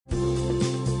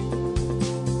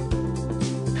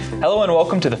Hello and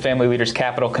welcome to the Family Leaders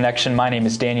Capital Connection. My name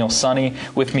is Daniel Sunny.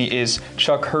 With me is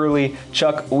Chuck Hurley.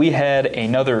 Chuck, we had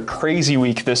another crazy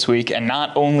week this week, and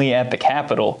not only at the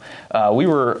Capitol. We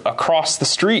were across the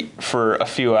street for a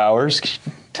few hours.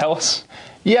 Tell us.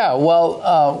 Yeah,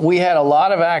 well, we had a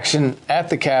lot of action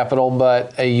at the Capitol,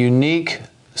 but a unique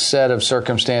set of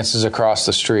circumstances across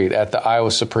the street at the Iowa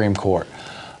Supreme Court.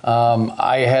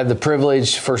 I had the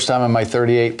privilege, first time in my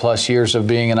 38 plus years of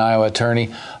being an Iowa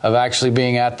attorney, of actually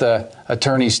being at the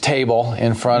attorney's table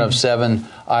in front of 7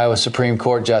 Iowa Supreme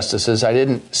Court justices. I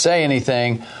didn't say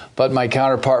anything, but my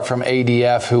counterpart from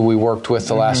ADF, who we worked with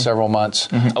the last several months,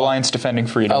 Alliance Defending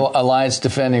Freedom. Alliance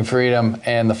Defending Freedom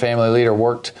and the Family Leader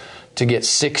worked to get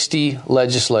 60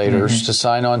 legislators to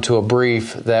sign on to a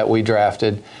brief that we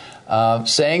drafted,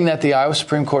 saying that the Iowa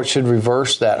Supreme Court should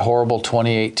reverse that horrible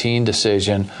 2018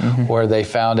 decision where they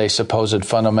found a supposed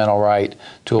fundamental right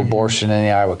to abortion in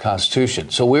the Iowa Constitution.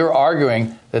 So we were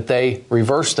arguing that they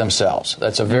reversed themselves.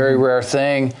 That's a very rare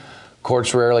thing.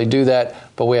 Courts rarely do that,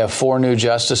 but we have 4 new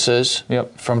justices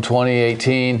from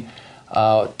 2018.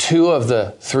 2 of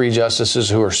the 3 justices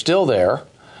who are still there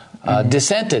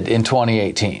dissented in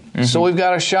 2018. So we've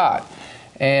got a shot.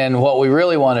 And what we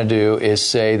really want to do is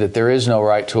say that there is no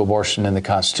right to abortion in the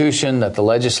Constitution, that the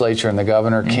legislature and the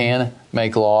governor can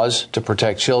make laws to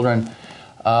protect children.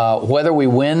 Whether we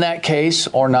win that case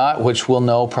or not, which we'll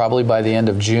know probably by the end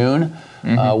of June,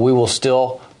 we will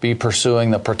still be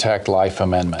pursuing the Protect Life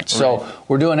Amendment. So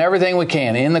we're doing everything we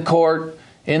can in the court,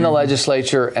 in the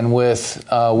legislature, and with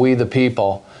we the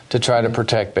people to try to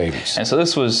protect babies. And so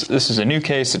this is a new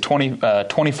case, a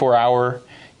 24-hour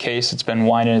case. It's been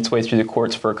winding its way through the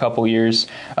courts for a couple years.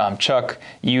 Chuck,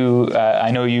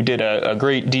 I know you did a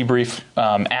great debrief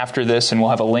after this, and we'll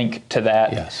have a link to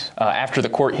that after the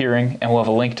court hearing, and we'll have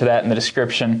a link to that in the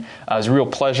description. It was a real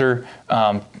pleasure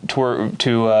to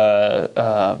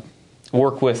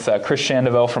work with Chris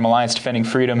Shandovel from Alliance Defending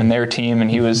Freedom and their team, and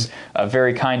he was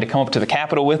very kind to come up to the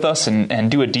Capitol with us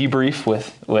and do a debrief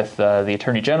with the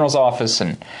Attorney General's office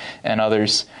and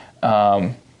others.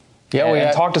 We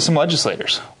talked to some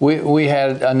legislators. We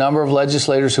had a number of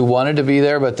legislators who wanted to be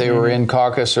there, but they were in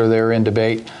caucus or they were in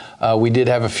debate. We did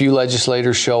have a few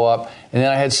legislators show up, and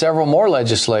then I had several more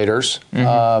legislators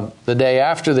the day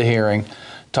after the hearing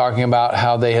talking about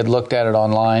how they had looked at it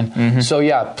online.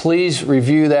 So please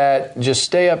review that. Just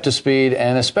stay up to speed,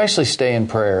 and especially stay in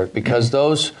prayer, because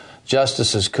those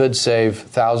justices could save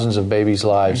thousands of babies'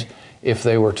 lives if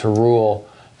they were to rule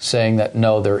saying that,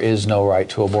 no, there is no right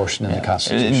to abortion in the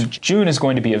Constitution. June is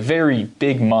going to be a very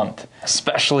big month,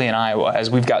 especially in Iowa,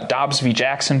 as we've got Dobbs v.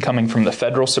 Jackson coming from the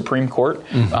federal Supreme Court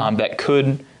that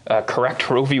could correct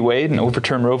Roe v. Wade and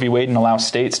overturn Roe v. Wade and allow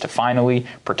states to finally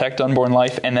protect unborn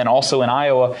life. And then also in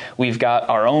Iowa, we've got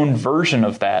our own version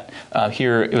of that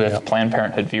here with Planned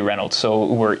Parenthood v. Reynolds.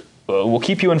 So we'll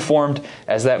keep you informed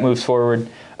as that moves forward.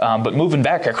 But moving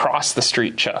back across the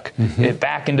street, Chuck,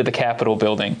 back into the Capitol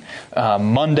building.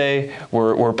 Monday,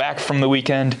 we're back from the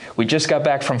weekend. We just got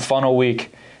back from Funnel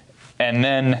Week, and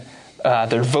then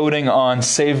they're voting on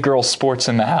Save Girls Sports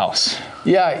in the House.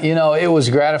 Yeah, it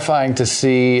was gratifying to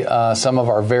see some of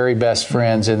our very best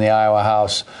friends in the Iowa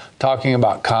House talking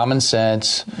about common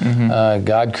sense.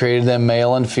 God created them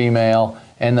male and female,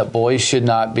 and that boys should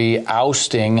not be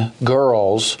ousting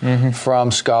girls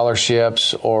from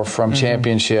scholarships or from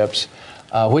championships,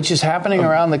 which is happening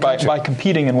around the country. By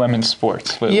competing in women's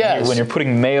sports, when you're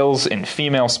putting males in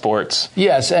female sports.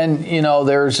 Yes, and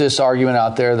there's this argument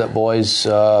out there that boys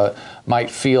might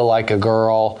feel like a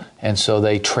girl, and so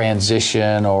they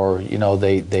transition or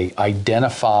they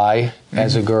identify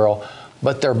as a girl.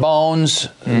 But their bones,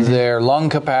 their lung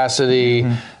capacity,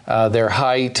 their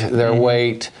height, their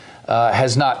weight,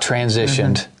 has not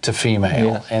transitioned to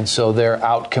female. And so they're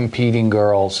out competing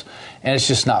girls. And it's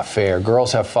just not fair.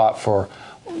 Girls have fought for,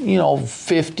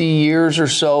 50 years or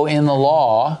so in the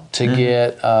law to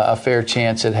get a fair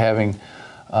chance at having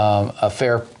a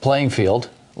fair playing field,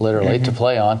 literally, to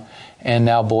play on. And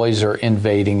now boys are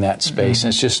invading that space.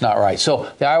 And it's just not right.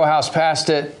 So the Iowa House passed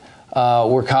it.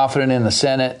 We're confident in the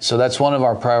Senate. So that's one of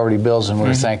our priority bills, and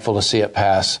we're thankful to see it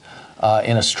pass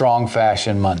in a strong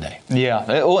fashion Monday. Yeah,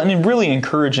 well, and really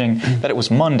encouraging that it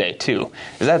was Monday, too.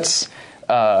 That's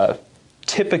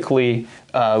typically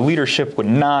leadership would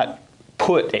not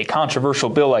put a controversial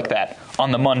bill like that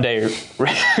on the Monday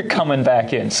coming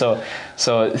back in. So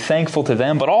thankful to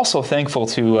them, but also thankful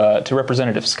to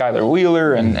Representative Skylar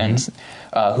Wheeler and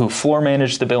who floor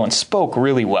managed the bill and spoke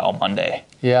really well Monday.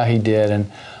 Yeah, he did.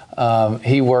 And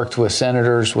he worked with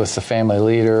senators, with the family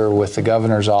leader, with the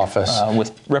governor's office.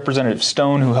 With Representative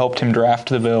Stone, who helped him draft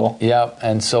the bill. Yep,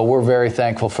 and so we're very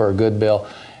thankful for a good bill.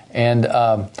 And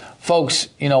folks,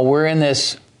 we're in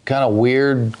this kind of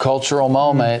weird cultural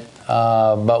moment,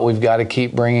 but we've got to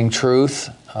keep bringing truth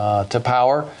to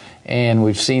power. And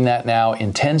we've seen that now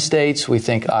in 10 states. We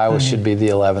think Iowa should be the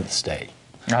 11th state.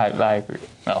 I agree.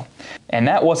 Well, and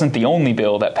that wasn't the only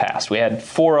bill that passed. We had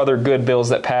 4 other good bills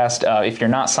that passed. If you're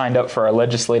not signed up for our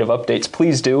legislative updates,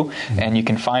 please do, and you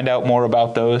can find out more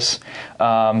about those.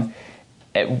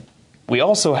 We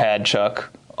also had, Chuck,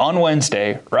 on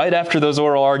Wednesday, right after those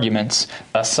oral arguments,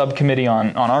 a subcommittee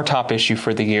on our top issue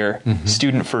for the year,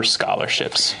 Student First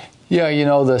Scholarships. Yeah,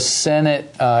 the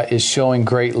Senate is showing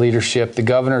great leadership. The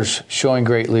governor's showing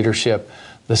great leadership.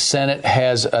 The Senate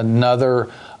has another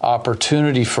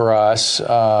opportunity for us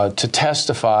to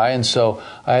testify, and so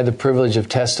I had the privilege of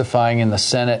testifying in the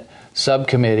Senate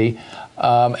subcommittee.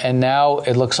 And now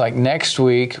it looks like next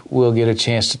week we'll get a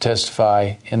chance to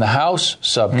testify in the House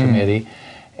subcommittee.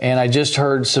 And I just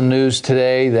heard some news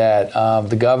today that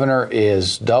the governor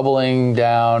is doubling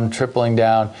down, tripling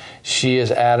down. She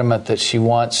is adamant that she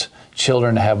wants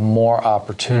children to have more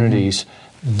opportunities.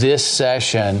 This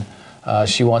session,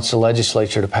 she wants the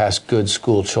legislature to pass good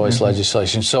school choice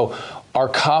legislation. So our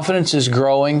confidence is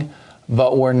growing,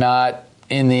 but we're not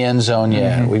in the end zone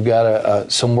yet. We've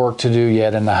got some work to do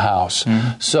yet in the House.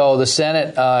 So the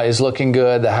Senate is looking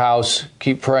good. The House,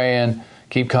 keep praying,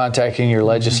 keep contacting your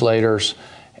legislators,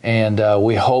 and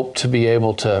we hope to be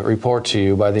able to report to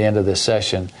you by the end of this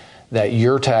session that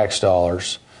your tax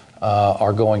dollars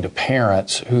are going to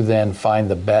parents who then find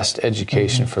the best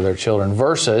education for their children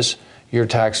versus your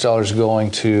tax dollars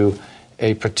going to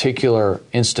a particular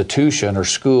institution or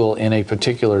school in a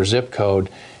particular zip code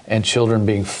and children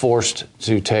being forced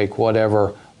to take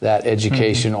whatever that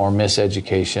education or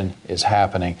miseducation is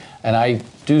happening. And I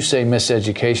do say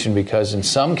miseducation because in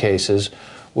some cases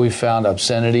we've found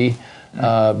obscenity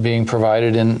being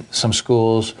provided in some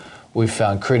schools. We've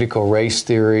found critical race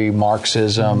theory,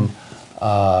 Marxism,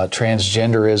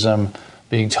 transgenderism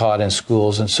being taught in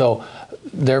schools. And so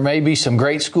there may be some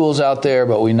great schools out there,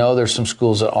 but we know there's some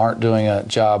schools that aren't doing a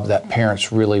job that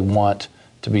parents really want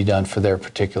to be done for their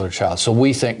particular child. So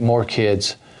we think more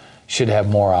kids should have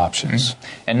more options.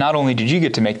 And not only did you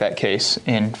get to make that case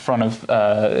in front of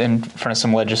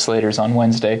some legislators on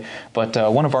Wednesday, but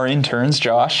one of our interns,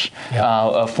 Josh,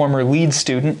 a former Leeds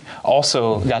student,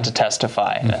 also got to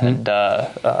testify, and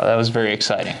that was very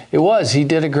exciting. It was. He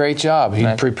did a great job. He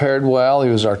prepared well. He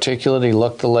was articulate. He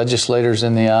looked the legislators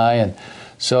in the eye, and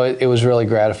so it was really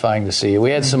gratifying to see.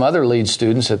 We had some other Leeds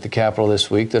students at the Capitol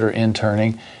this week that are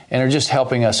interning and are just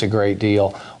helping us a great deal.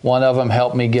 One of them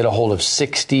helped me get a hold of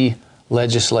 60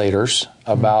 legislators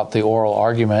about the oral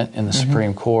argument in the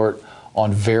Supreme Court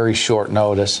on very short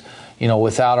notice.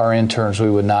 Without our interns, we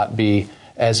would not be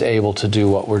as able to do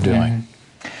what we're doing.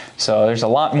 So there's a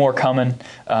lot more coming.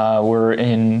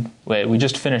 We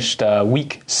just finished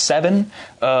week 7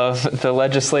 of the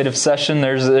legislative session.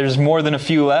 There's more than a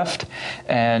few left,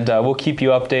 and we'll keep you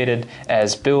updated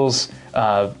as bills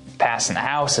pass in the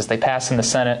House, as they pass in the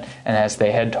Senate, and as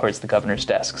they head towards the governor's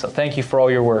desk. So thank you for all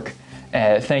your work.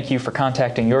 Thank you for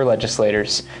contacting your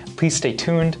legislators. Please stay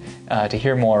tuned to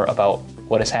hear more about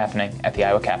what is happening at the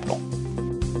Iowa Capitol.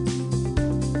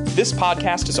 This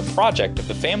podcast is a project of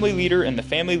the Family Leader and the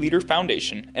Family Leader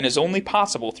Foundation and is only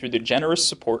possible through the generous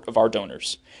support of our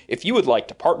donors. If you would like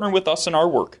to partner with us in our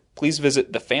work, please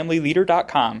visit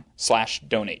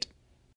thefamilyleader.com/donate.